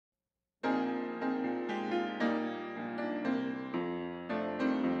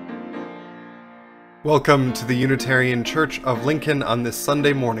Welcome to the Unitarian Church of Lincoln on this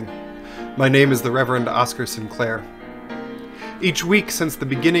Sunday morning. My name is the Reverend Oscar Sinclair. Each week since the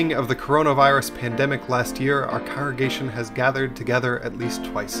beginning of the coronavirus pandemic last year, our congregation has gathered together at least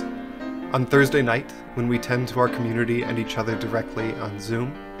twice. On Thursday night, when we tend to our community and each other directly on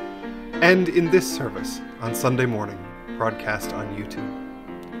Zoom, and in this service on Sunday morning, broadcast on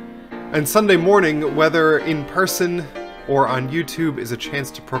YouTube. And Sunday morning, whether in person or on YouTube, is a chance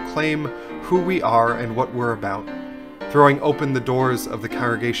to proclaim who we are and what we're about, throwing open the doors of the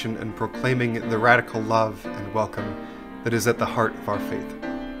congregation and proclaiming the radical love and welcome that is at the heart of our faith.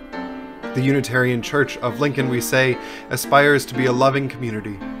 The Unitarian Church of Lincoln, we say, aspires to be a loving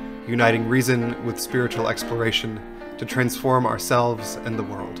community, uniting reason with spiritual exploration to transform ourselves and the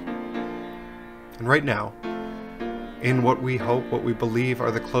world. And right now, in what we hope, what we believe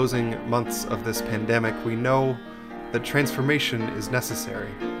are the closing months of this pandemic, we know that transformation is necessary,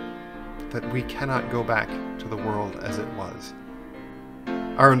 that we cannot go back to the world as it was.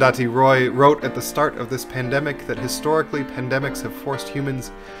 Arundhati Roy wrote at the start of this pandemic that historically pandemics have forced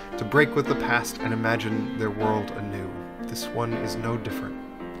humans to break with the past and imagine their world anew. This one is no different.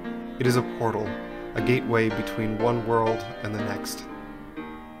 It is a portal, a gateway between one world and the next.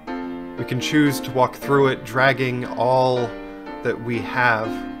 We can choose to walk through it dragging all that we have,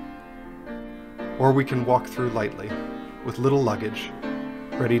 or we can walk through lightly, with little luggage,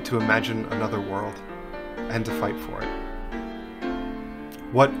 ready to imagine another world, and to fight for it.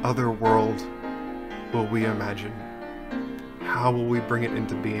 What other world will we imagine? How will we bring it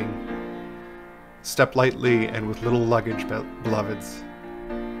into being? Step lightly and with little luggage, beloveds.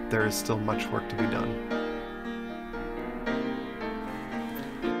 There is still much work to be done.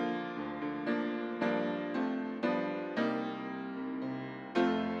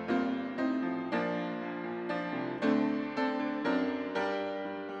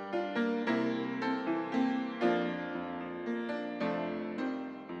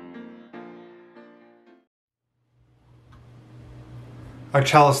 Our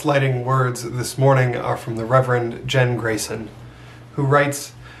chalice lighting words this morning are from the Reverend Jen Grayson, who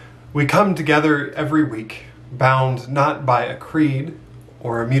writes, "We come together every week, bound not by a creed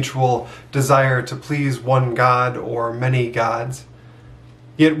or a mutual desire to please one God or many gods,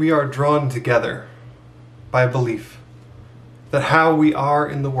 yet we are drawn together by a belief that how we are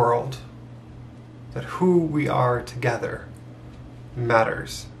in the world, that who we are together,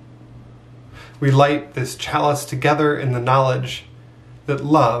 matters. We light this chalice together in the knowledge that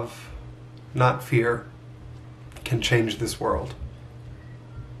love, not fear, can change this world."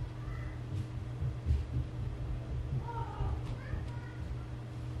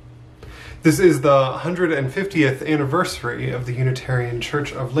 This is the 150th anniversary of the Unitarian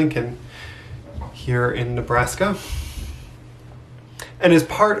Church of Lincoln here in Nebraska. And as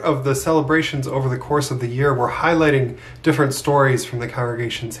part of the celebrations over the course of the year, we're highlighting different stories from the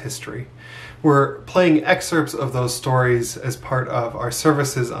congregation's history. We're playing excerpts of those stories as part of our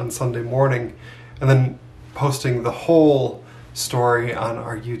services on Sunday morning, and then posting the whole story on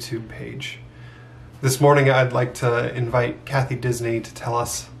our YouTube page. This morning, I'd like to invite Kathy Disney to tell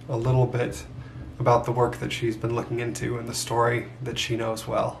us a little bit about the work that she's been looking into and the story that she knows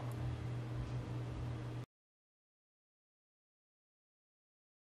well.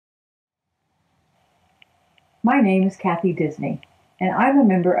 My name is Kathy Disney, and I'm a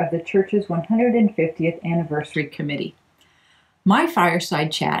member of the church's 150th Anniversary Committee. My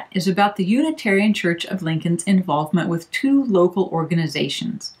fireside chat is about the Unitarian Church of Lincoln's involvement with two local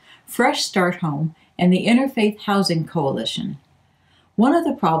organizations, Fresh Start Home and the Interfaith Housing Coalition. One of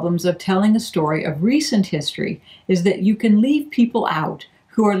the problems of telling a story of recent history is that you can leave people out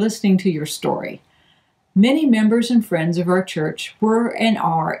who are listening to your story. Many members and friends of our church were and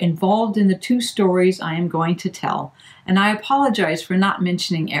are involved in the two stories I am going to tell, and I apologize for not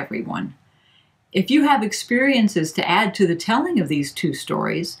mentioning everyone. If you have experiences to add to the telling of these two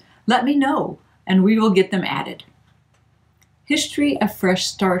stories, let me know, and we will get them added. History of Fresh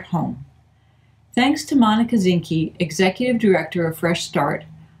Start Home. Thanks to Monica Zinke, Executive Director of Fresh Start,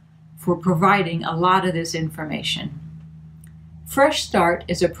 for providing a lot of this information. Fresh Start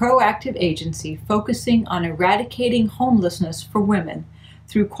is a proactive agency focusing on eradicating homelessness for women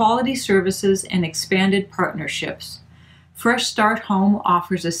through quality services and expanded partnerships. Fresh Start Home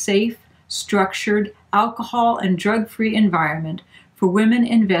offers a safe, structured, alcohol and drug-free environment for women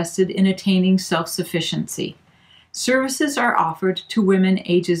invested in attaining self-sufficiency. Services are offered to women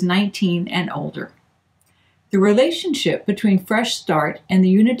ages 19 and older. The relationship between Fresh Start and the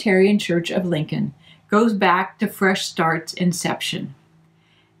Unitarian Church of Lincoln goes back to Fresh Start's inception.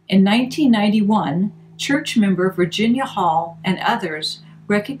 In 1991, church member Virginia Hall and others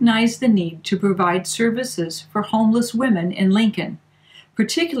recognized the need to provide services for homeless women in Lincoln,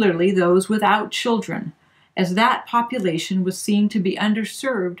 particularly those without children, as that population was seen to be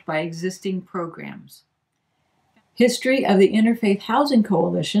underserved by existing programs. History of the Interfaith Housing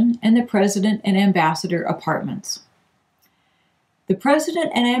Coalition and the President and Ambassador Apartments. The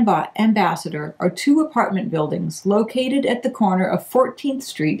President and Ambassador are two apartment buildings located at the corner of 14th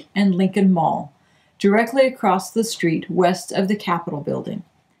Street and Lincoln Mall, directly across the street west of the Capitol Building.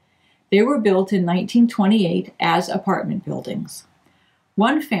 They were built in 1928 as apartment buildings.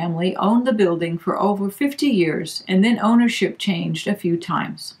 One family owned the building for over 50 years, and then ownership changed a few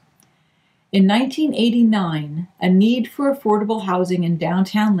times. In 1989, a need for affordable housing in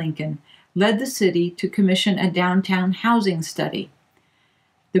downtown Lincoln led the city to commission a downtown housing study.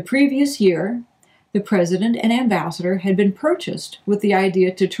 The previous year, the President and Ambassador had been purchased with the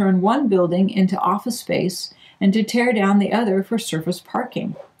idea to turn one building into office space and to tear down the other for surface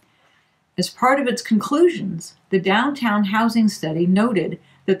parking. As part of its conclusions, the downtown housing study noted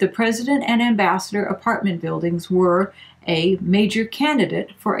that the President and Ambassador apartment buildings were a major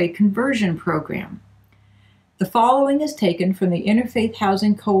candidate for a conversion program. The following is taken from the Interfaith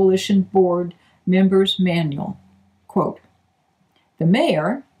Housing Coalition Board Members Manual. Quote, "The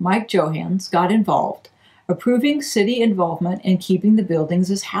mayor, Mike Johans, got involved, approving city involvement in keeping the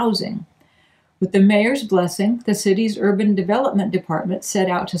buildings as housing. With the mayor's blessing, the city's urban development department set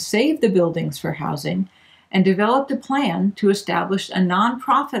out to save the buildings for housing and developed a plan to establish a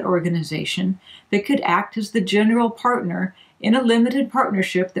nonprofit organization that could act as the general partner in a limited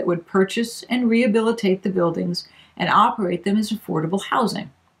partnership that would purchase and rehabilitate the buildings and operate them as affordable housing.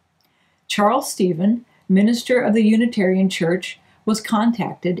 Charles Stephen, minister of the Unitarian Church, was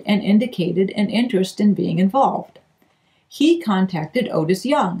contacted and indicated an interest in being involved. He contacted Otis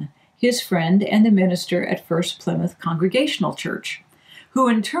Young, his friend and the minister at First Plymouth Congregational Church, who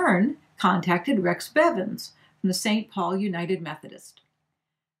in turn contacted Rex Bevins from the St. Paul United Methodist.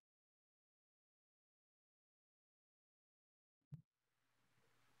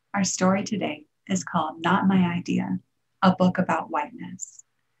 Our story today is called Not My Idea, a book about whiteness,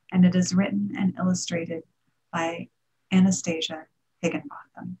 and it is written and illustrated by Anastasia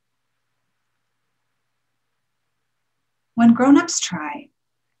Higginbotham. When grown-ups try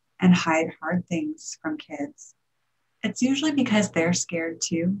and hide hard things from kids, it's usually because they're scared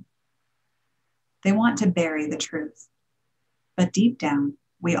too. They want to bury the truth. But deep down,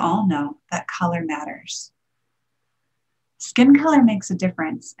 we all know that color matters. Skin color makes a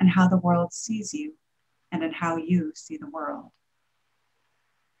difference in how the world sees you and in how you see the world.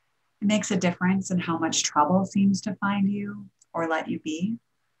 It makes a difference in how much trouble seems to find you or let you be.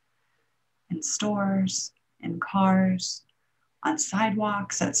 In stores, in cars, on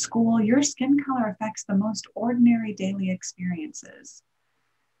sidewalks, at school, your skin color affects the most ordinary daily experiences,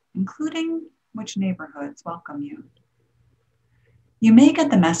 including which neighborhoods welcome you. You may get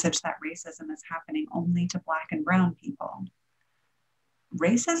the message that racism is happening only to Black and brown people.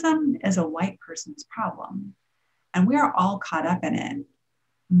 Racism is a white person's problem, and we are all caught up in it,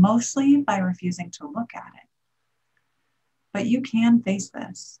 mostly by refusing to look at it. But you can face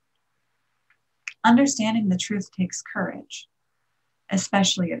this. Understanding the truth takes courage,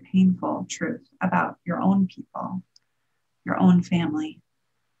 especially a painful truth about your own people, your own family.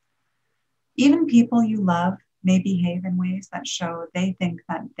 Even people you love may behave in ways that show they think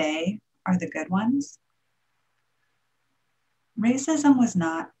that they are the good ones. Racism was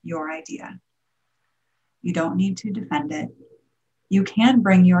not your idea. You don't need to defend it. You can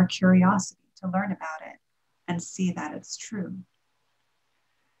bring your curiosity to learn about it and see that it's true.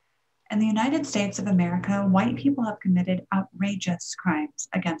 In the United States of America, white people have committed outrageous crimes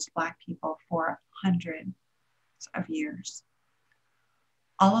against Black people for hundreds of years.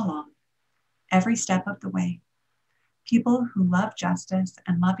 All along, every step of the way, people who love justice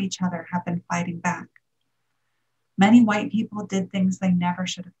and love each other have been fighting back. Many white people did things they never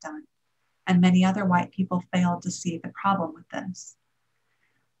should have done, and many other white people failed to see the problem with this.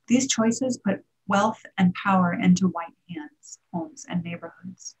 These choices put wealth and power into white hands, homes, and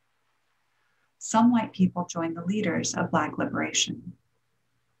neighborhoods. Some white people joined the leaders of Black liberation.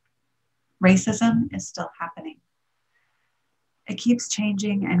 Racism is still happening. It keeps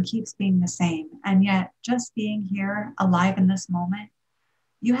changing and keeps being the same, and yet just being here, alive in this moment,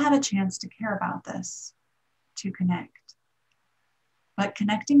 you have a chance to care about this, to connect. But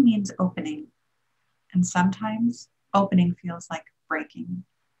connecting means opening, and sometimes opening feels like breaking.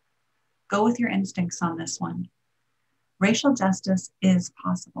 Go with your instincts on this one. Racial justice is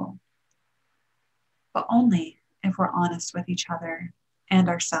possible, but only if we're honest with each other and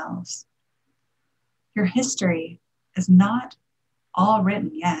ourselves. Your history is not all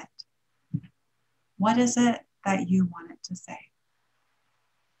written yet. What is it that you want it to say?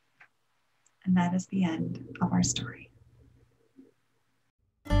 And that is the end of our story.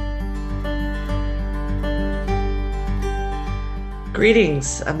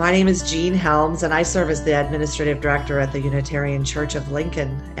 Greetings. My name is Jean Helms, and I serve as the Administrative Director at the Unitarian Church of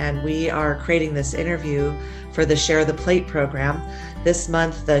Lincoln. And we are creating this interview for the Share the Plate program. This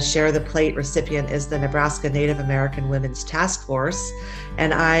month, the Share the Plate recipient is the Nebraska Native American Women's Task Force.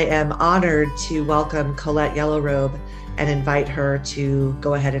 And I am honored to welcome Colette YellowRobe and invite her to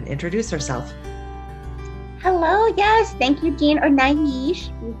go ahead and introduce herself. Hello, yes, thank you, Jean, or Naish.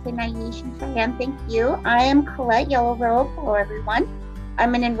 We say Naish in Cheyenne, thank you. I am Colette YellowRobe. Hello, everyone.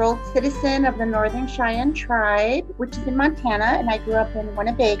 I'm an enrolled citizen of the Northern Cheyenne Tribe, which is in Montana, and I grew up in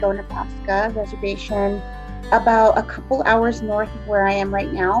Winnebago, Nebraska, reservation about a couple hours north of where I am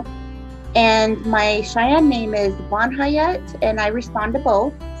right now. And my Cheyenne name is Bonhayet, and I respond to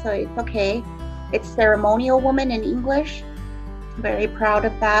both, so it's okay. It's ceremonial woman in English. I'm very proud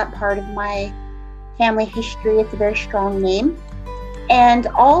of that, part of my family history. It's a very strong name. And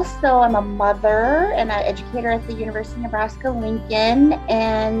also I'm a mother and an educator at the University of Nebraska Lincoln,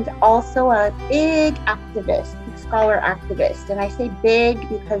 and also a big activist, big scholar activist. And I say big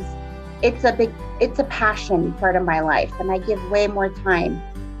because it's a passion part of my life, and I give way more time.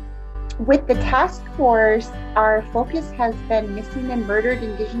 With the task force, our focus has been missing and murdered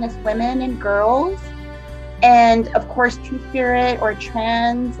Indigenous women and girls. And of course, Two-Spirit or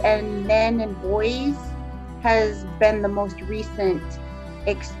trans and men and boys has been the most recent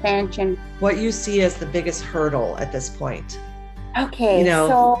expansion. What you see as the biggest hurdle at this point? Okay,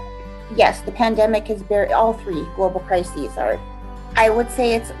 so yes, the pandemic is all three global crises are. I would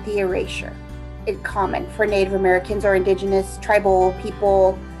say it's the erasure. It's common for Native Americans or Indigenous tribal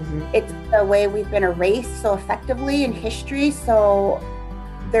people. Mm-hmm. It's the way we've been erased so effectively in history. So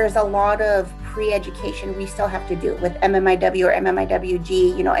there's a lot of pre-education we still have to do with MMIW or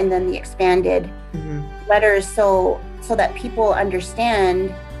MMIWG, and then the expanded letters, so that people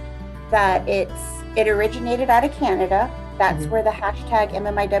understand that it originated out of Canada. That's where the hashtag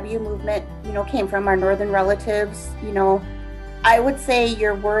MMIW movement, came from, our northern relatives. I would say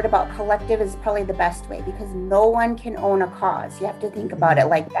your word about collective is probably the best way, because no one can own a cause. You have to think about it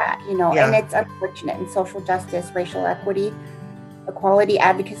like that, Yeah. And it's unfortunate in social justice, racial equity, equality,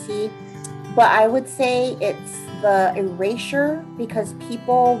 advocacy. But I would say it's the erasure because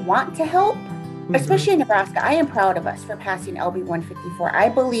people want to help, especially in Nebraska. I am proud of us for passing LB 154. I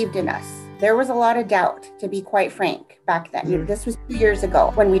believed in us. There was a lot of doubt, to be quite frank, back then. This was 2 years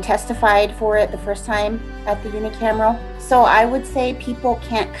ago when we testified for it the first time at the unicameral. So I would say people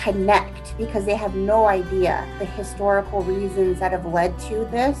can't connect because they have no idea the historical reasons that have led to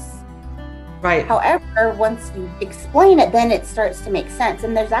this. Right. However, once you explain it, then it starts to make sense.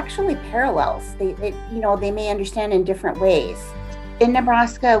 And there's actually parallels. They may understand in different ways. In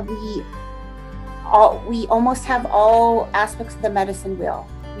Nebraska, we almost have all aspects of the medicine wheel.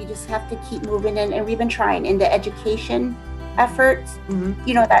 We just have to keep moving in, and we've been trying into education efforts,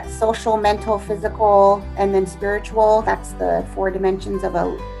 that social, mental, physical, and then spiritual. That's the 4 dimensions of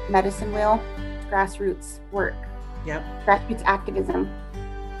a medicine wheel. Grassroots work. Yep. Grassroots activism.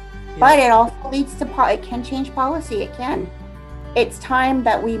 But it also leads to, it can change policy, it can. It's time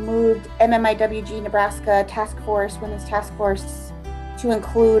that we moved MMIWG Nebraska Task Force, Women's Task Force, to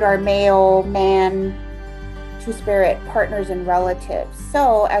include our male, man, Two-Spirit partners and relatives.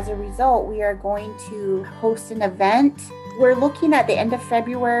 So as a result, we are going to host an event. We're looking at the end of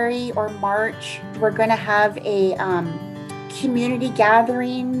February or March. We're going to have a community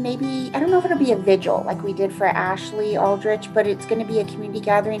gathering, maybe, I don't know if it'll be a vigil like we did for Ashley Aldrich, but it's going to be a community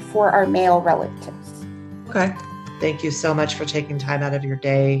gathering for our male relatives. Okay. Thank you so much for taking time out of your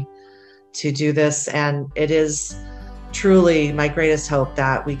day to do this. And it is truly my greatest hope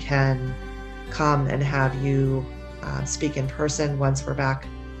that we can come and have you speak in person once we're back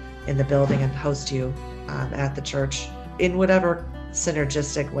in the building and host you at the church in whatever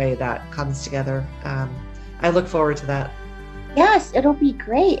synergistic way that comes together. I look forward to that. Yes, it'll be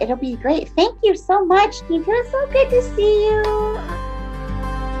great. It'll be great. Thank you so much, Deidre. It's so good to see you.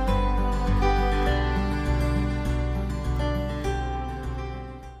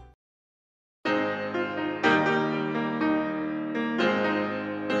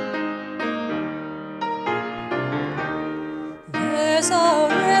 There's a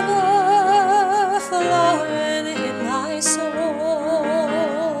river flowing in my soul.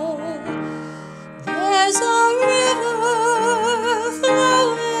 There's a river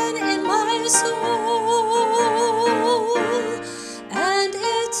flowing in my soul,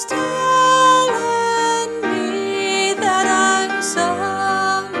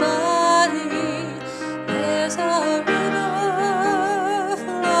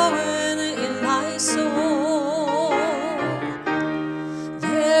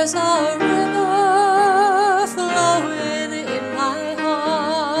 There's a river flowing in my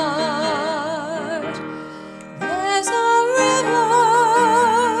heart. There's a river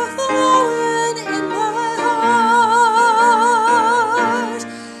flowing in my heart,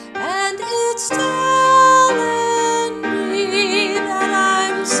 and it's telling me that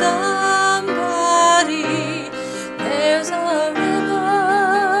I'm somebody. There's a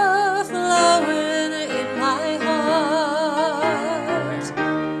river flowing in my heart.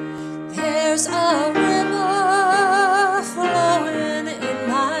 There's a river flowing in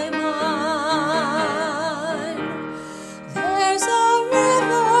my mind. There's a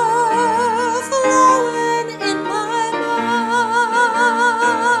river flowing in my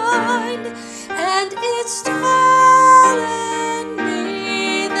mind, and it's telling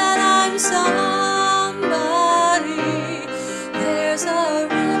me that I'm somebody. There's a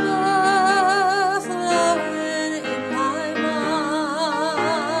river flowing in my mind.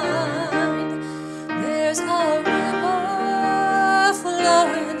 There's a river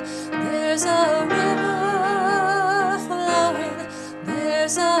flowing. There's a river flowing.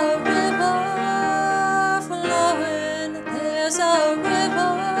 There's a river flowing. There's a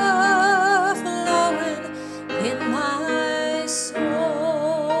river flowing in my soul.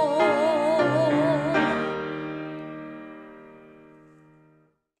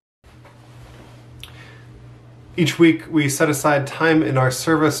 Each week, we set aside time in our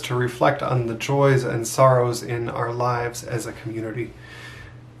service to reflect on the joys and sorrows in our lives as a community.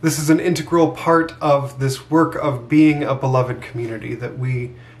 This is an integral part of this work of being a beloved community, that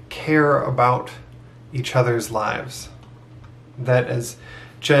we care about each other's lives. That, as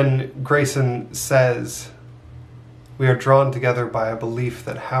Jen Grayson says, we are drawn together by a belief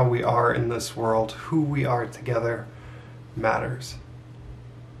that how we are in this world, who we are together, matters.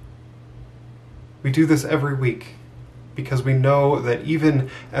 We do this every week because we know that even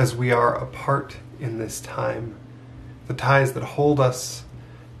as we are apart in this time, the ties that hold us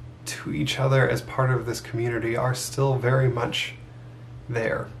to each other as part of this community are still very much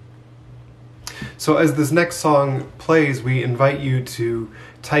there. So as this next song plays, we invite you to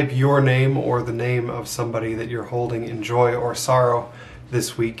type your name or the name of somebody that you're holding in joy or sorrow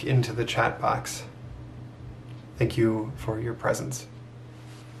this week into the chat box. Thank you for your presence.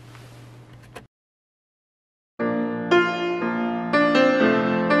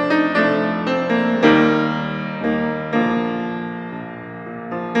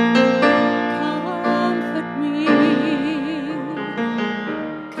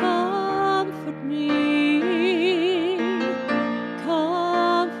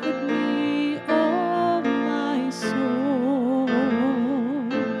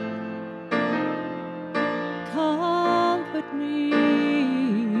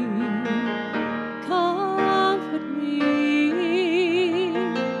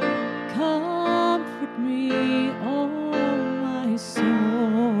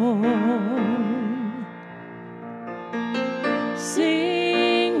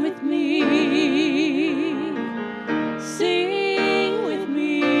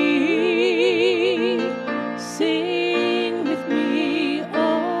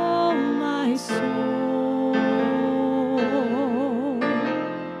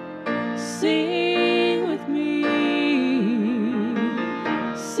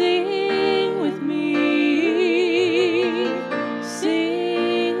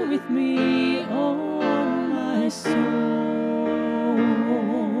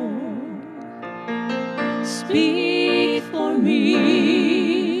 Speak for me,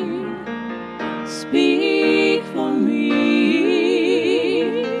 speak for me,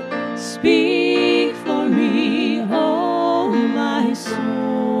 speak for me, oh my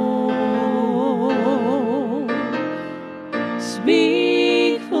soul.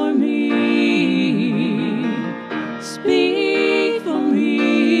 Speak for me, speak for me,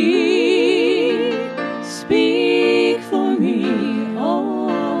 speak for me,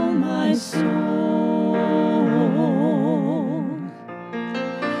 oh my soul.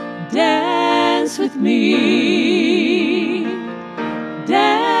 Dance with me,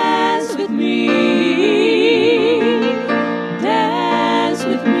 dance with me, dance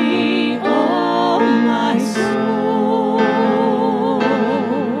with me, oh my soul.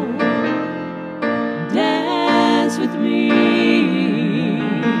 Dance with me,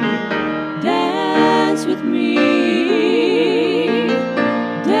 dance with me,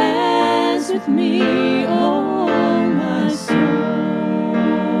 dance with me, oh my soul.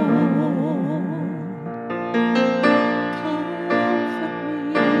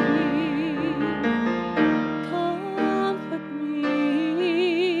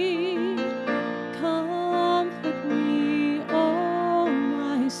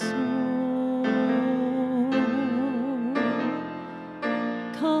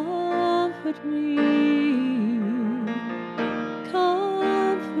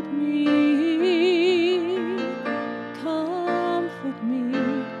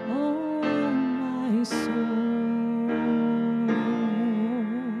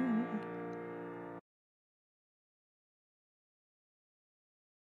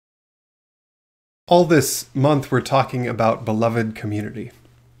 All this month we're talking about beloved community,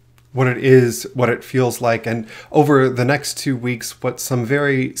 what it is, what it feels like, and over the next 2 weeks, what some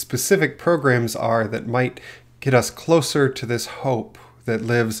very specific programs are that might get us closer to this hope that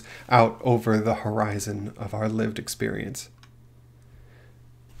lives out over the horizon of our lived experience.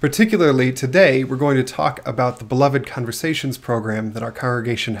 Particularly today, we're going to talk about the Beloved Conversations program that our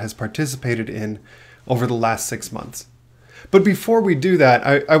congregation has participated in over the last 6 months. But before we do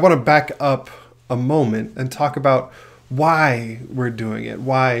that, I want to back up a moment and talk about why we're doing it,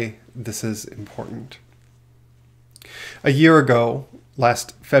 why this is important. A year ago,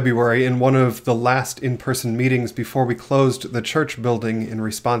 last February, in one of the last in-person meetings before we closed the church building in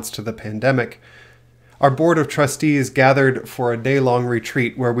response to the pandemic, our board of trustees gathered for a day-long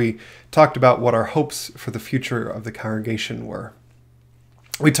retreat where we talked about what our hopes for the future of the congregation were.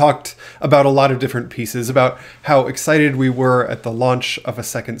 We talked about a lot of different pieces, about how excited we were at the launch of a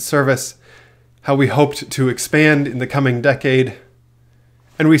second service, how we hoped to expand in the coming decade,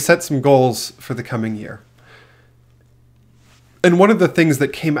 and we set some goals for the coming year. And one of the things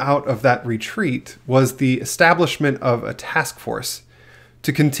that came out of that retreat was the establishment of a task force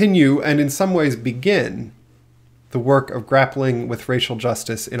to continue and in some ways begin the work of grappling with racial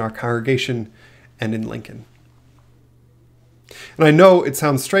justice in our congregation and in Lincoln. And I know it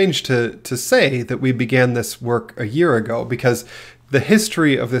sounds strange to say that we began this work a year ago, because the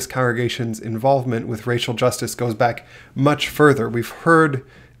history of this congregation's involvement with racial justice goes back much further. We've heard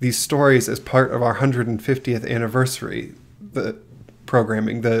these stories as part of our 150th anniversary, the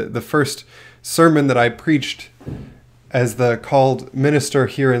programming. The first sermon that I preached as the called minister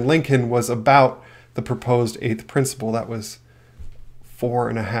here in Lincoln was about the proposed eighth principle. That was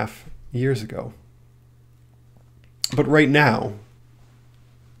 4.5 years ago. But right now,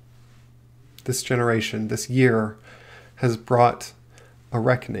 this generation, this year, has brought a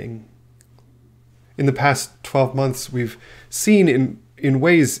reckoning. In the past 12 months, we've seen in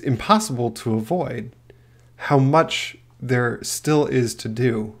ways impossible to avoid how much there still is to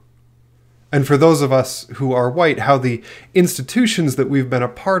do. And for those of us who are white, how the institutions that we've been a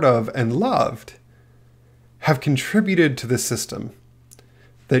part of and loved have contributed to the system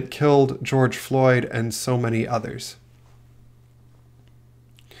that killed George Floyd and so many others.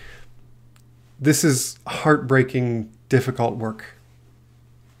 This is heartbreaking, difficult work,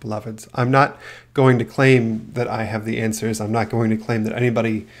 beloveds. I'm not going to claim that I have the answers. I'm not going to claim that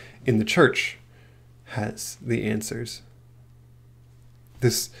anybody in the church has the answers.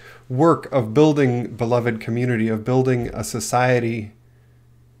 This work of building beloved community, of building a society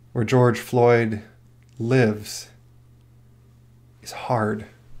where George Floyd lives, is hard.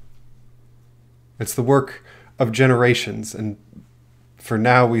 It's the work of generations, and for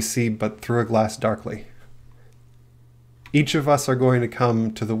now we see but through a glass darkly. Each of us are going to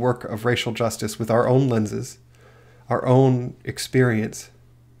come to the work of racial justice with our own lenses, our own experience,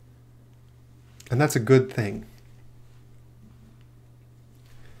 and that's a good thing.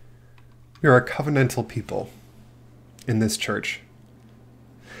 We are a covenantal people in this church.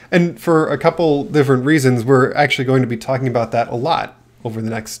 And for a couple different reasons, we're actually going to be talking about that a lot over the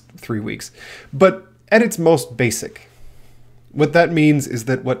next 3 weeks. But at its most basic, what that means is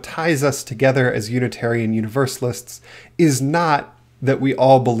that what ties us together as Unitarian Universalists is not that we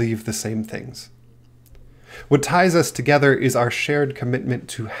all believe the same things. What ties us together is our shared commitment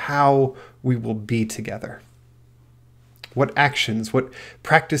to how we will be together. What actions, what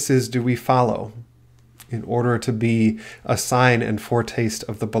practices do we follow in order to be a sign and foretaste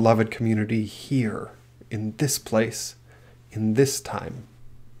of the beloved community here, in this place, in this time?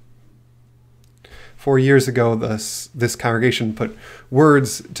 4 years ago, this congregation put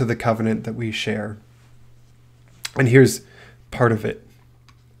words to the covenant that we share. And here's part of it.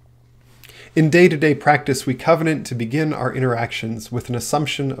 In day-to-day practice, we covenant to begin our interactions with an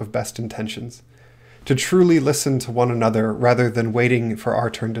assumption of best intentions, to truly listen to one another rather than waiting for our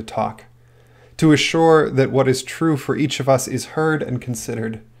turn to talk, to assure that what is true for each of us is heard and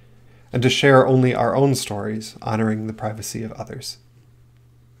considered, and to share only our own stories, honoring the privacy of others.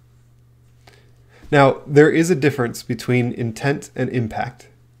 Now, there is a difference between intent and impact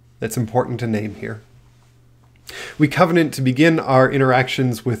that's important to name here. We covenant to begin our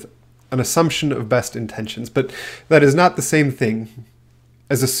interactions with an assumption of best intentions, but that is not the same thing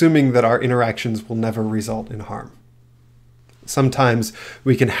as assuming that our interactions will never result in harm. Sometimes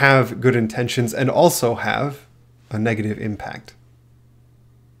we can have good intentions and also have a negative impact.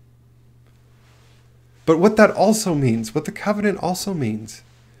 But what that also means, what the covenant also means,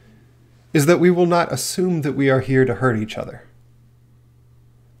 is that we will not assume that we are here to hurt each other.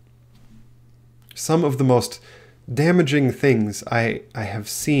 Some of the most damaging things I have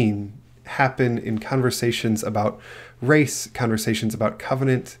seen happen in conversations about race, conversations about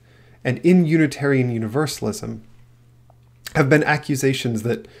covenant, and in Unitarian Universalism have been accusations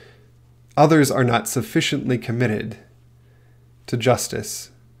that others are not sufficiently committed to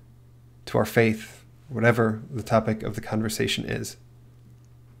justice, to our faith, whatever the topic of the conversation is.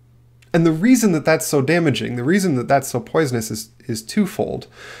 And the reason that that's so damaging, the reason that that's so poisonous is twofold.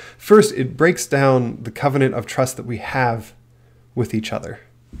 First, it breaks down the covenant of trust that we have with each other.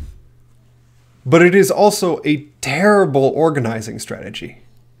 But it is also a terrible organizing strategy.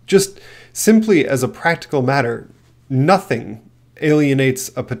 Just simply as a practical matter, nothing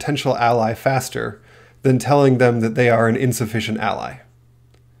alienates a potential ally faster than telling them that they are an insufficient ally.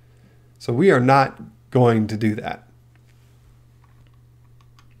 So we are not going to do that.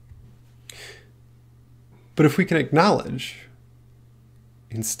 But if we can acknowledge,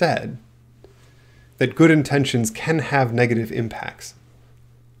 instead, that good intentions can have negative impacts,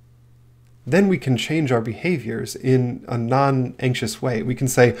 then we can change our behaviors in a non-anxious way. We can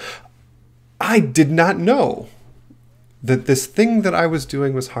say, I did not know that this thing that I was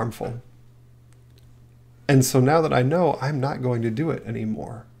doing was harmful. And so now that I know, I'm not going to do it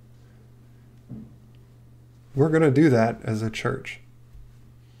anymore. We're going to do that as a church.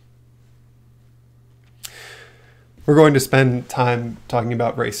 We're going to spend time talking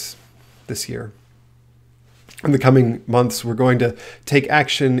about race this year. In the coming months, we're going to take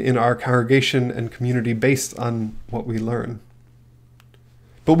action in our congregation and community based on what we learn.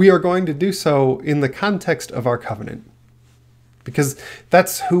 But we are going to do so in the context of our covenant, because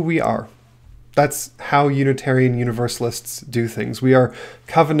that's who we are. That's how Unitarian Universalists do things. We are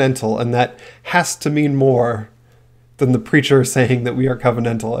covenantal, and that has to mean more than the preacher saying that we are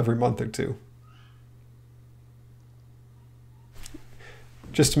covenantal every month or two.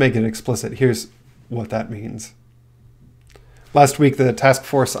 Just to make it explicit, here's what that means. Last week, the task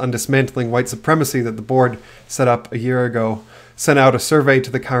force on dismantling white supremacy that the board set up a year ago sent out a survey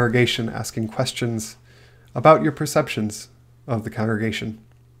to the congregation asking questions about your perceptions of the congregation.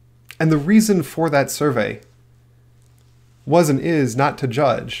 And the reason for that survey was and is not to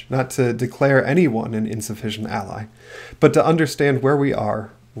judge, not to declare anyone an insufficient ally, but to understand where we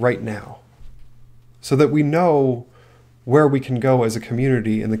are right now, so that we know where we can go as a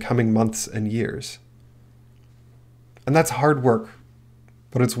community in the coming months and years. And that's hard work,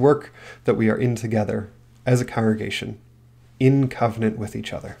 but it's work that we are in together as a congregation, in covenant with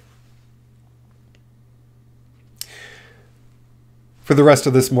each other. For the rest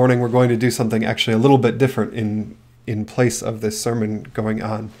of this morning, we're going to do something actually a little bit different in place of this sermon going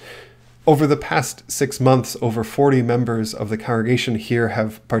on. Over the past 6 months, over 40 members of the congregation here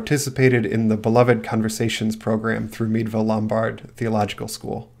have participated in the Beloved Conversations program through Meadville Lombard Theological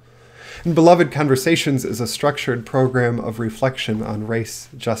School. And Beloved Conversations is a structured program of reflection on race,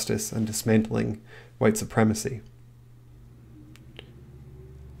 justice, and dismantling white supremacy.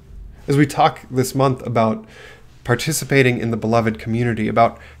 As we talk this month about participating in the beloved community,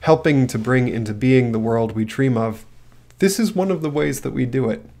 about helping to bring into being the world we dream of, this is one of the ways that we do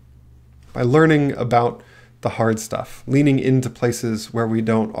it. By learning about the hard stuff, leaning into places where we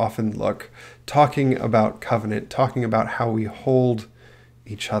don't often look, talking about covenant, talking about how we hold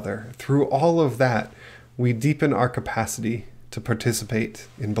each other. Through all of that, we deepen our capacity to participate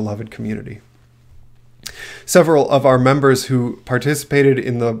in beloved community. Several of our members who participated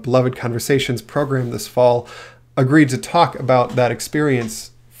in the Beloved Conversations program this fall agreed to talk about that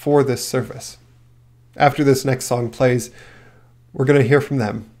experience for this service. After this next song plays, we're going to hear from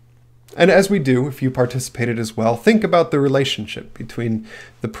them. And as we do, if you participated as well, think about the relationship between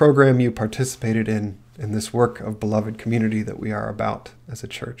the program you participated in and this work of beloved community that we are about as a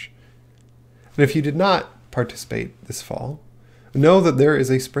church. And if you did not participate this fall, know that there is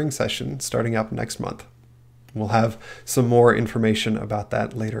a spring session starting up next month. We'll have some more information about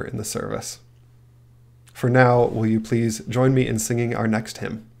that later in the service. For now, will you please join me in singing our next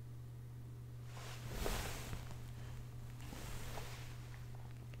hymn?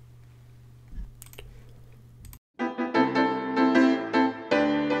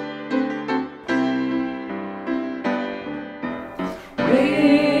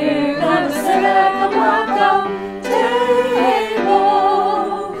 We're gonna sit at the welcome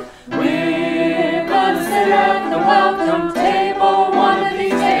table. We're gonna sit at the welcome table one of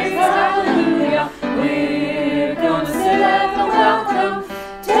these days. Hallelujah. We're gonna sit at the welcome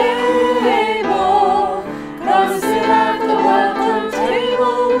table. Gonna sit at the welcome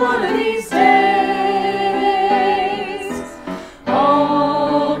table one of these days.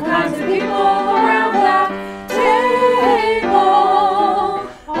 All kinds of people around that table.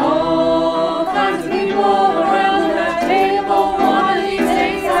 All kinds of people around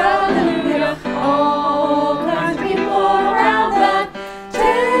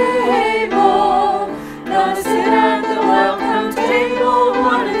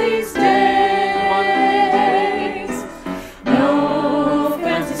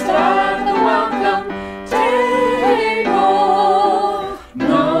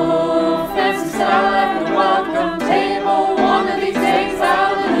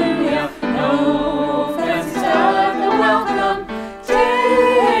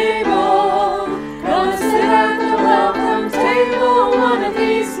of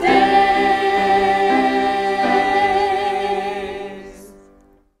these days.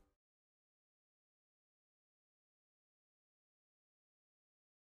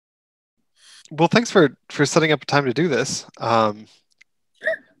 Well, thanks for setting up time to do this.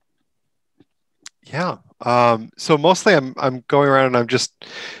 Yeah. So mostly I'm going around and I'm just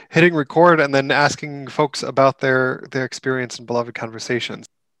hitting record and then asking folks about their experience in Beloved Conversations.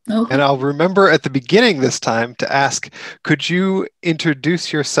 Okay. And I'll remember at the beginning this time to ask, could you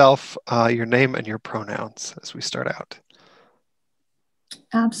introduce yourself, your name and your pronouns as we start out?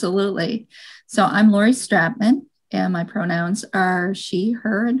 Absolutely. So I'm Lori Stratman, and my pronouns are she,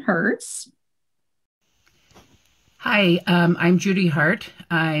 her, and hers. Hi, I'm Judy Hart.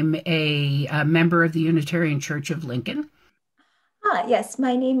 I'm a member of the Unitarian Church of Lincoln. Yes,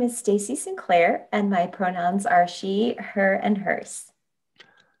 my name is Stacy Sinclair, and my pronouns are she, her, and hers.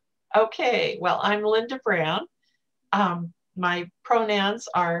 Okay, well, I'm Linda Brown. My pronouns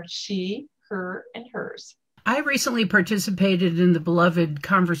are she, her, and hers. I recently participated in the Beloved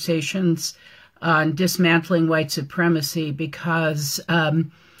Conversations on dismantling white supremacy because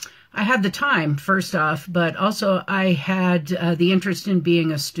I had the time, first off, but also I had the interest in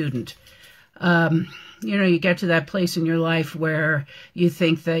being a student. You get to that place in your life where you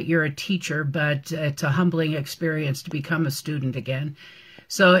think that you're a teacher, but it's a humbling experience to become a student again.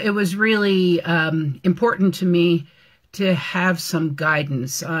 So it was really important to me to have some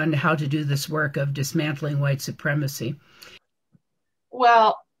guidance on how to do this work of dismantling white supremacy.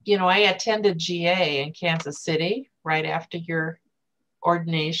 Well, I attended GA in Kansas City right after your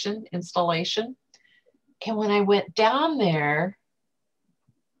ordination installation. And when I went down there,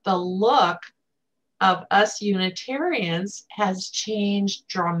 the look of us Unitarians has changed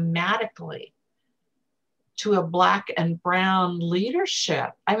dramatically to a Black and brown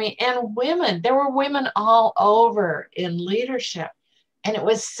leadership. I mean, and women, there were women all over in leadership. And it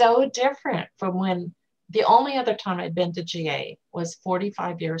was so different from when the only other time I'd been to GA was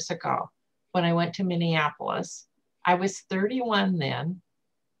 45 years ago when I went to Minneapolis. I was 31 then.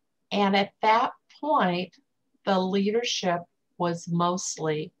 And at that point, the leadership was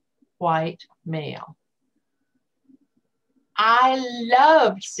mostly white male. I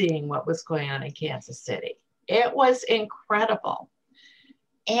loved seeing what was going on in Kansas City. It was incredible.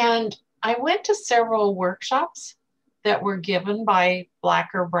 And I went to several workshops that were given by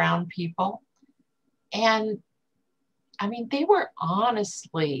Black or brown people. And I mean, they were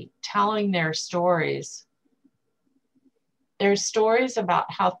honestly telling their stories. Their stories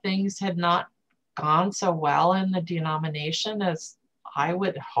about how things had not gone so well in the denomination as I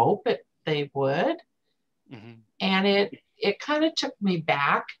would hope they would. Mm-hmm. And it kind of took me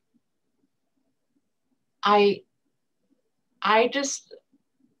back. I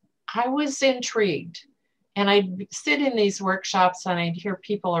was intrigued, and I'd sit in these workshops and I'd hear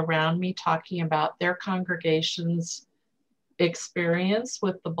people around me talking about their congregation's experience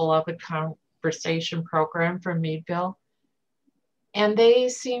with the Beloved Conversation program from Meadville. And they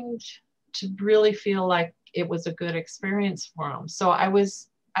seemed to really feel like it was a good experience for them. So I was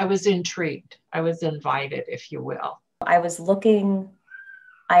intrigued. I was invited, if you will.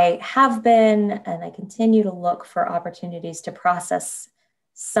 I have been, and I continue to look for opportunities to process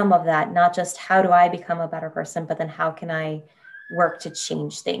some of that, not just how do I become a better person, but then how can I work to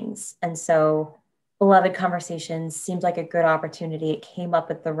change things? And so Beloved Conversations seemed like a good opportunity. It came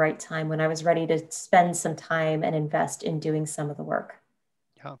up at the right time when I was ready to spend some time and invest in doing some of the work.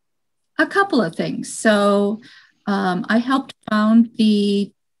 Yeah. A couple of things. So I helped found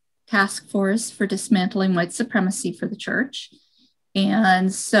the task force for dismantling white supremacy for the church.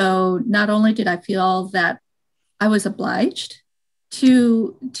 And so not only did I feel that I was obliged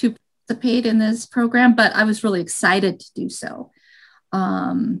to participate in this program, but I was really excited to do so.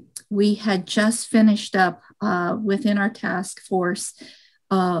 We had just finished up within our task force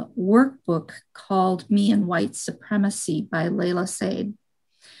a workbook called Me and White Supremacy by Layla Said.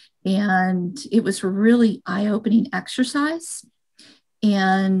 And it was a really eye-opening exercise.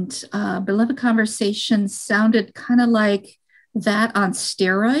 And Beloved Conversations sounded kind of like that on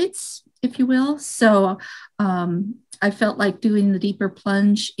steroids, if you will. So I felt like doing the deeper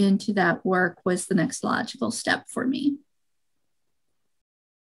plunge into that work was the next logical step for me.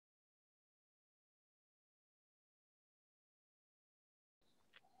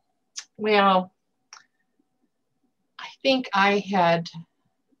 Well, I think I had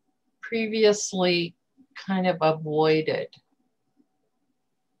previously kind of avoided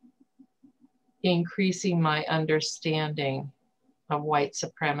increasing my understanding of white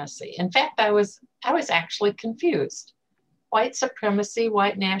supremacy. In fact, I was actually confused. White supremacy,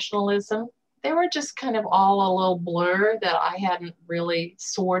 white nationalism, they were just kind of all a little blur that I hadn't really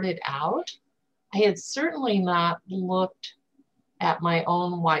sorted out. I had certainly not looked at my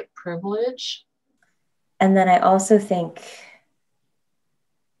own white privilege. And then I also think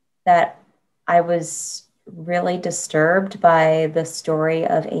that I was really disturbed by the story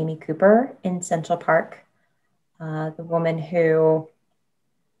of Amy Cooper in Central Park, the woman who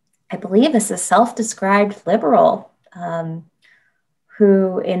I believe is a self-described liberal,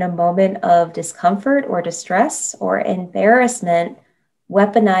 who in a moment of discomfort or distress or embarrassment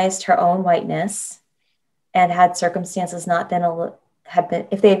weaponized her own whiteness, and had circumstances not been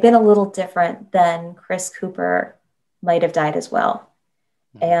if they had been a little different, then Chris Cooper might have died as well.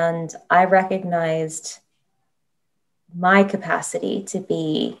 And I recognized my capacity to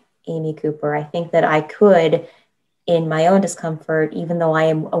be Amy Cooper. I think that I could, in my own discomfort, even though I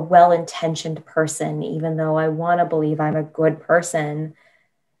am a well-intentioned person, even though I want to believe I'm a good person,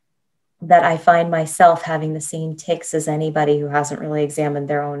 that I find myself having the same tics as anybody who hasn't really examined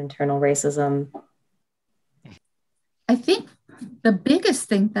their own internal racism. I think the biggest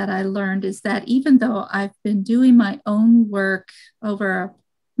thing that I learned is that even though I've been doing my own work over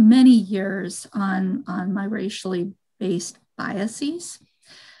many years on my racially based biases,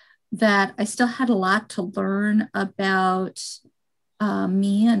 that I still had a lot to learn about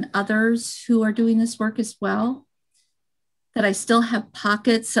me and others who are doing this work as well, that I still have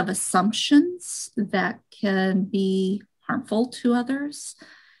pockets of assumptions that can be harmful to others.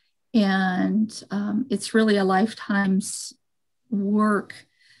 And it's really a lifetime's work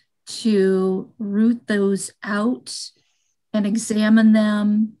to root those out and examine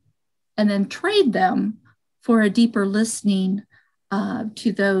them and then trade them for a deeper listening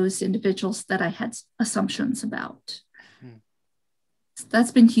to those individuals that I had assumptions about.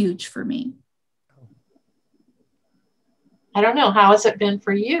 That's been huge for me. I don't know, how has it been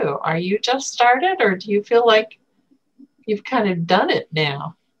for you? Are you just started, or do you feel like you've kind of done it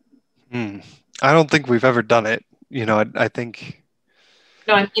now? I don't think we've ever done it. You know, I think.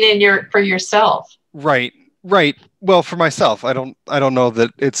 No, I mean for yourself. Right. Well, for myself, I don't know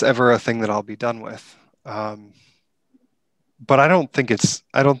that it's ever a thing that I'll be done with. But I don't think it's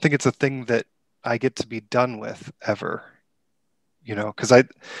a thing that I get to be done with ever. You know, because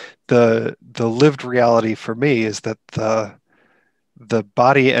the lived reality for me is that the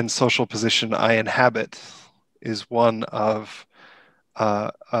body and social position I inhabit is one of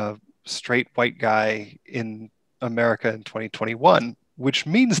a straight white guy in America in 2021, which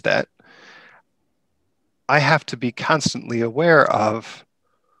means that I have to be constantly aware of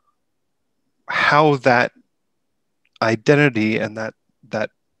how that identity and that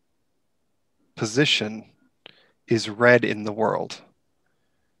position is read in the world.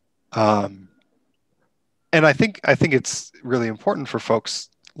 And I think it's really important for folks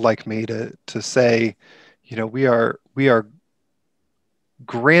like me to say, you know, we are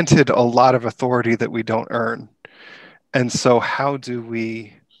granted a lot of authority that we don't earn. And so how do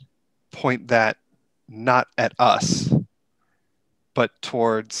we point that not at us, but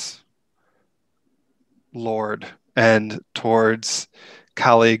towards Lord and towards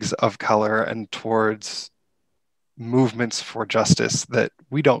colleagues of color and towards movements for justice that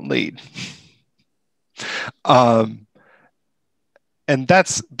we don't lead? And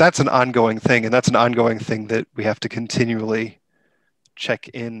that's an ongoing thing, and that's an ongoing thing that we have to continually check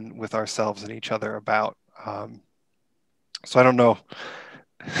in with ourselves and each other about. So I don't know,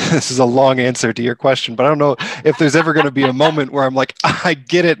 this is a long answer to your question, but I don't know if there's ever going to be a moment where I'm like, I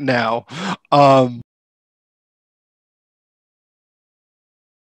get it now.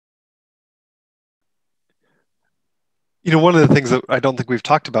 You know, one of the things that I don't think we've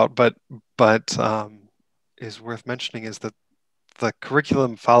talked about, but is worth mentioning is that the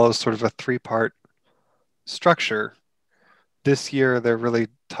curriculum follows sort of a three-part structure. This year, they're really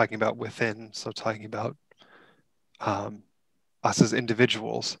talking about within, so talking about us as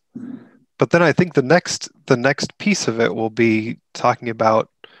individuals. But then I think the next piece of it will be talking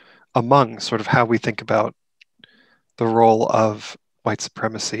about among, sort of how we think about the role of white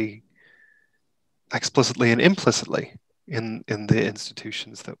supremacy explicitly and implicitly in the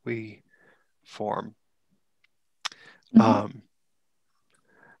institutions that we form.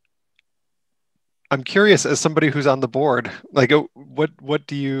 I'm curious, as somebody who's on the board, like, what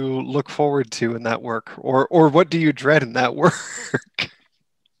do you look forward to in that work, or what do you dread in that work?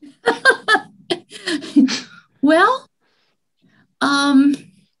 Well,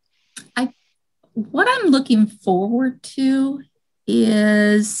 what I'm looking forward to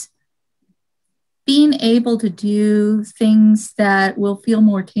is being able to do things that will feel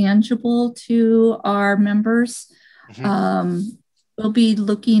more tangible to our members. we'll be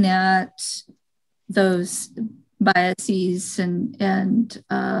looking at those biases and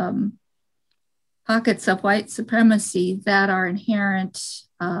pockets of white supremacy that are inherent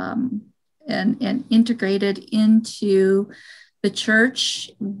and integrated into the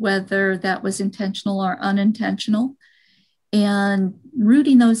church, whether that was intentional or unintentional, and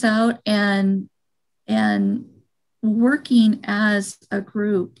rooting those out and working as a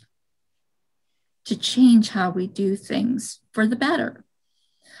group to change how we do things for the better.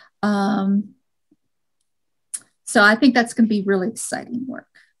 So I think that's going to be really exciting work.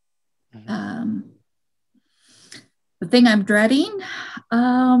 The thing I'm dreading,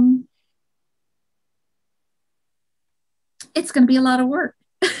 it's going to be a lot of work.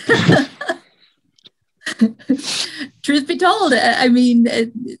 Truth be told, I mean,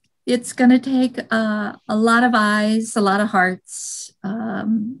 it's going to take a lot of eyes, a lot of hearts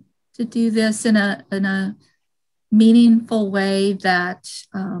to do this in a meaningful way that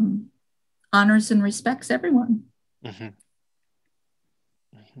honors and respects everyone. Mm-hmm.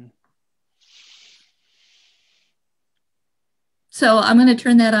 Mm-hmm. So I'm going to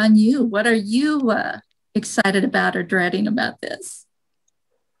turn that on you. What are you excited about or dreading about this?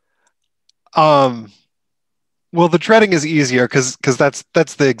 Well, the dreading is easier because that's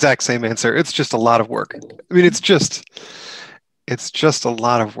the exact same answer. It's just a lot of work. I mean, it's just a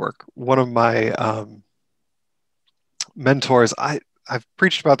lot of work. One of my mentors, I've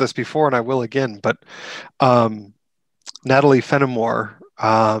preached about this before and I will again, but Natalie Fenimore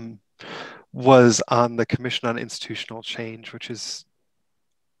was on the Commission on Institutional Change, which is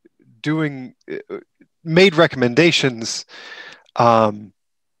made recommendations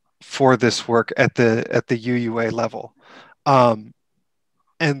for this work at the UUA level. And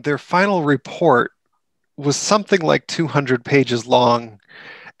their final report was something like 200 pages long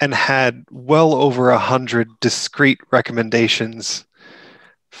and had well over 100 discrete recommendations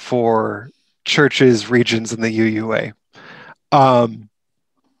for churches, regions, and the UUA. And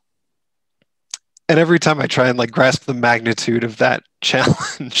every time I try and like grasp the magnitude of that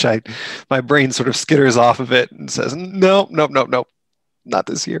challenge, my brain sort of skitters off of it and says, no, not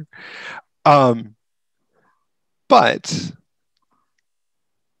this year. But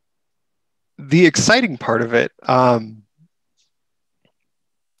the exciting part of it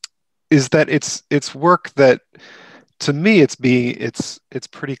is that it's work that, to me, it's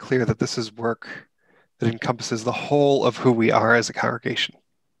pretty clear that this is work that encompasses the whole of who we are as a congregation.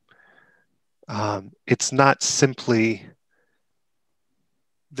 It's not simply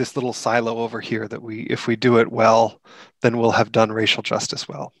this little silo over here that if we do it well, then we'll have done racial justice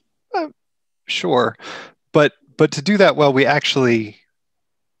well. Sure, but to do that well, we actually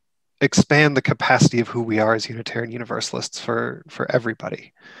expand the capacity of who we are as Unitarian Universalists for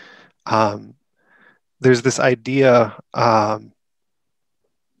everybody. There's this idea of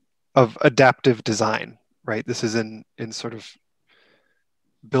adaptive design, right? This is in sort of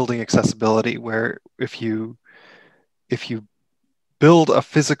building accessibility, where if you build a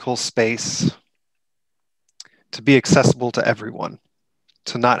physical space to be accessible to everyone,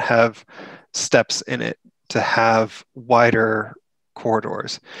 to not have steps in it, to have wider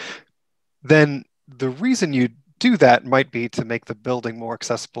corridors, then the reason you do that might be to make the building more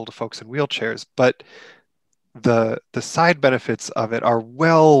accessible to folks in wheelchairs, but the side benefits of it are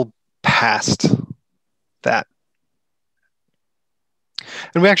well past that.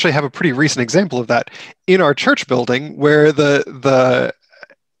 And we actually have a pretty recent example of that in our church building, where the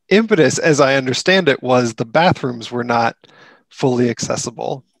impetus, as I understand it, was the bathrooms were not fully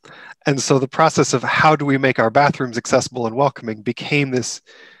accessible. And so the process of how do we make our bathrooms accessible and welcoming became this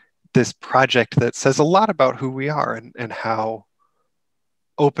project that says a lot about who we are and how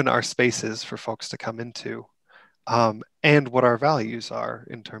open our spaces for folks to come into, and what our values are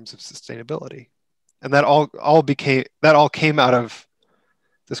in terms of sustainability. And that all came out of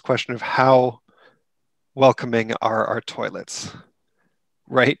this question of how welcoming are our toilets,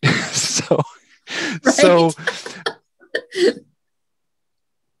 right? So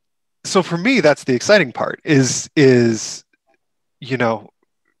for me, that's the exciting part is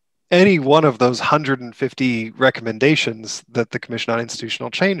any one of those 150 recommendations that the Commission on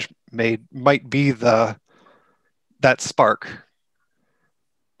Institutional Change made might be that spark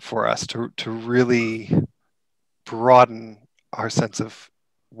for us to really broaden our sense of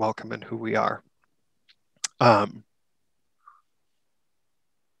welcome and who we are. But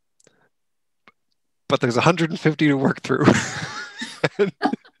there's 150 to work through.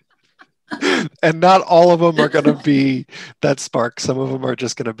 And not all of them are going to be that spark. Some of them are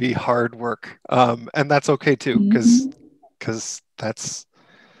just going to be hard work. And that's okay too, because that's,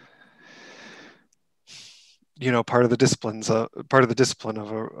 part of the discipline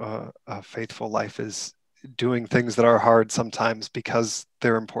of a faithful life is doing things that are hard sometimes because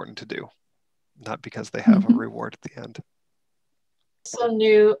they're important to do, not because they have a reward at the end. So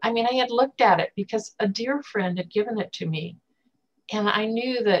new. I mean, I had looked at it because a dear friend had given it to me, and I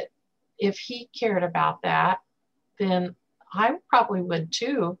knew that if he cared about that, then I probably would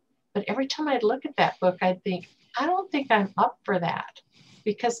too. But every time I'd look at that book, I'd think, I don't think I'm up for that,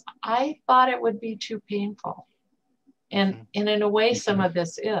 because I thought it would be too painful. And in a way, some of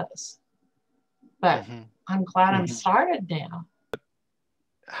this is. But I'm glad I'm started now.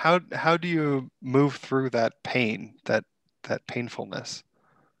 How do you move through that pain, that painfulness?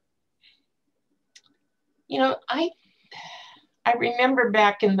 I remember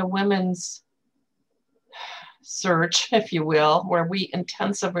back in the women's search, if you will, where we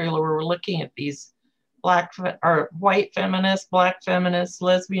intensively were looking at these white feminists, black feminists,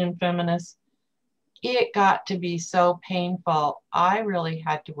 lesbian feminists. It got to be so painful. I really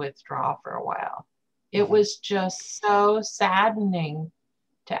had to withdraw for a while. It was just so saddening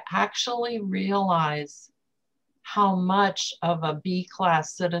to actually realize how much of a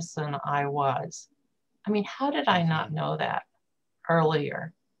B-class citizen I was. I mean, how did I not know that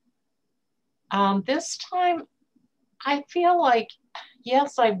earlier? This time, I feel like,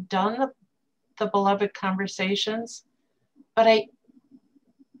 yes, I've done the beloved conversations, but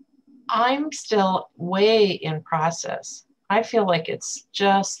I'm still way in process. I feel like it's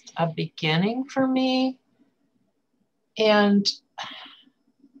just a beginning for me. And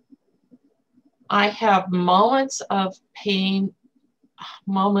I have moments of pain,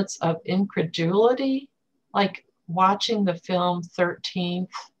 moments of incredulity, like watching the film 13th.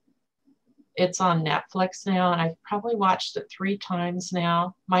 It's on Netflix now, and I've probably watched it 3 times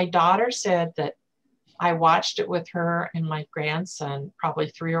now. My daughter said that I watched it with her and my grandson probably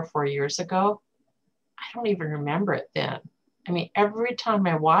 3 or 4 years ago. I don't even remember it then. I mean, every time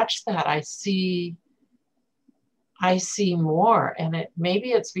I watch that, I see more, and maybe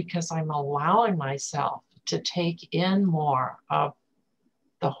it's because I'm allowing myself to take in more of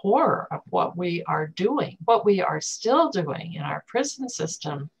the horror of what we are doing, what we are still doing in our prison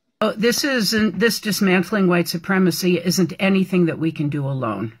system. This dismantling white supremacy isn't anything that we can do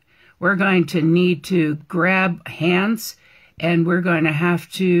alone. We're going to need to grab hands, and we're going to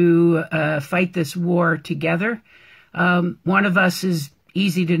have to fight this war together. One of us is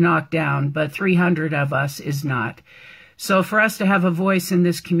easy to knock down, but 300 of us is not. So for us to have a voice in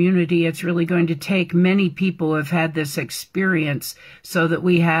this community, it's really going to take many people who have had this experience so that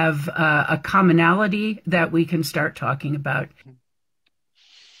we have a commonality that we can start talking about.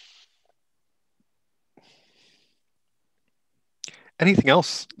 Anything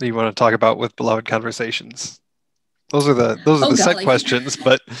else that you want to talk about with Beloved Conversations? Those are the set questions,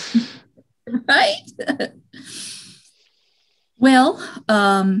 but right. Well,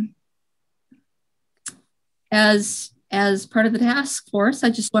 as part of the task force,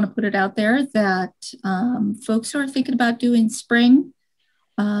 I just want to put it out there that folks who are thinking about doing spring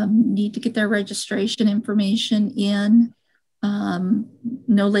need to get their registration information in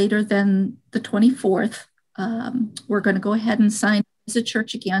no later than the 24th. We're going to go ahead and sign as a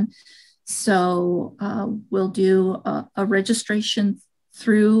church again. So we'll do a registration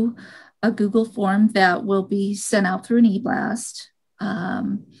through a Google form that will be sent out through an e-blast.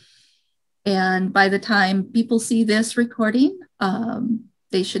 And by the time people see this recording,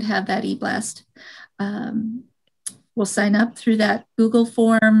 they should have that e-blast. We'll sign up through that Google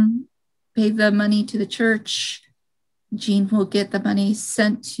form, pay the money to the church. Jean will get the money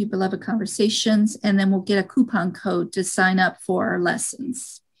sent to Beloved Conversations, and then we'll get a coupon code to sign up for our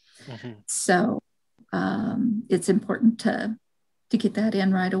lessons. So it's important to get that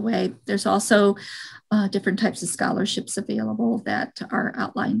in right away. There's also different types of scholarships available that are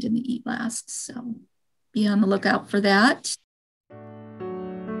outlined in the e-blast. So be on the lookout for that.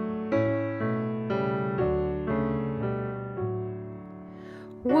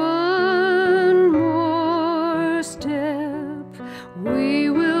 One more step, we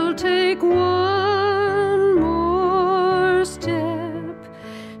will take one more step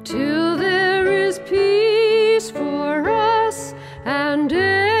till there is peace for us, and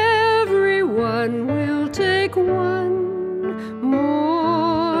everyone will take one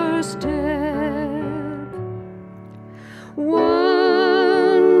more step. One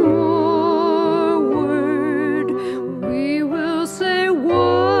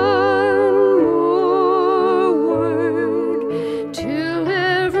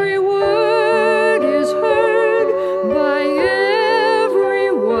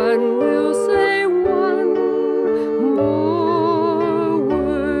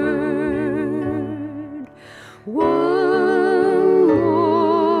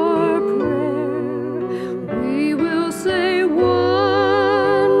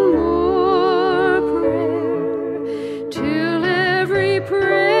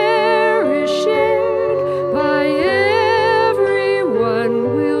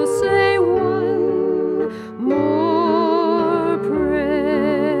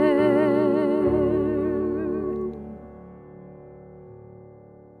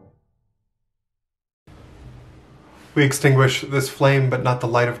We extinguish this flame, but not the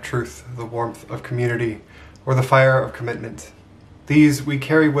light of truth, the warmth of community, or the fire of commitment. These we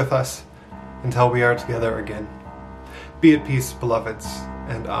carry with us until we are together again. Be at peace, beloveds,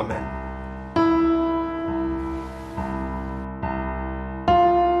 and Amen.